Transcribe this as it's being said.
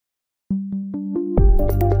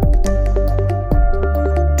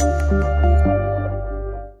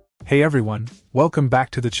Hey everyone, welcome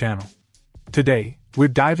back to the channel. Today, we're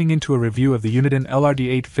diving into a review of the UNIDEN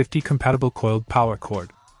LRD850 compatible coiled power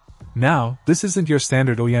cord. Now, this isn't your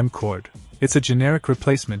standard OEM cord, it's a generic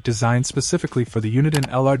replacement designed specifically for the UNIDEN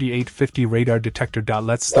LRD850 radar detector.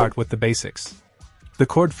 Let's start with the basics. The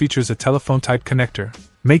cord features a telephone-type connector,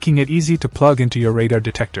 making it easy to plug into your radar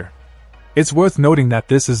detector. It's worth noting that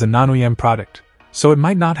this is a non-OEM product, so it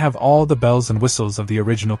might not have all the bells and whistles of the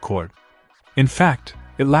original cord. In fact,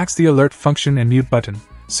 it lacks the alert function and mute button,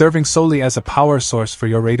 serving solely as a power source for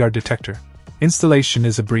your radar detector. Installation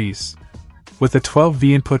is a breeze. With a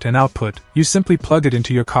 12V input and output, you simply plug it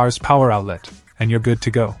into your car's power outlet, and you're good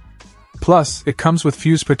to go. Plus, it comes with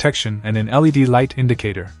fuse protection and an LED light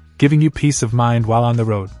indicator, giving you peace of mind while on the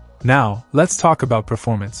road. Now, let's talk about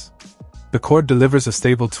performance. The cord delivers a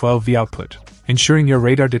stable 12V output, ensuring your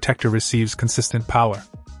radar detector receives consistent power.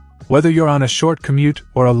 Whether you're on a short commute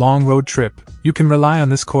or a long road trip, you can rely on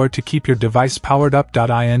this cord to keep your device powered up.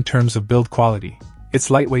 In terms of build quality,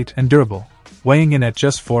 it's lightweight and durable, weighing in at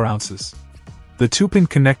just 4 ounces. The 2-pin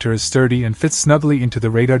connector is sturdy and fits snugly into the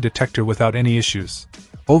radar detector without any issues.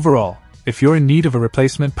 Overall, if you're in need of a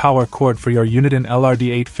replacement power cord for your UNIDEN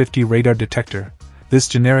LRD850 radar detector, this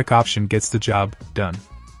generic option gets the job done.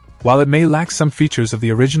 While it may lack some features of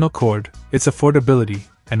the original cord, its affordability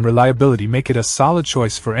and reliability make it a solid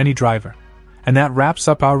choice for any driver. And that wraps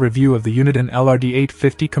up our review of the UNIDEN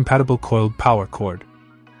LRD850 compatible coiled power cord.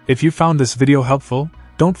 If you found this video helpful,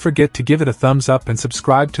 don't forget to give it a thumbs up and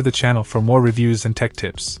subscribe to the channel for more reviews and tech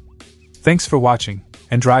tips. Thanks for watching,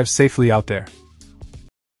 and drive safely out there.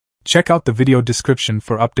 Check out the video description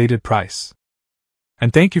for updated price.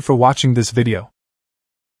 And thank you for watching this video.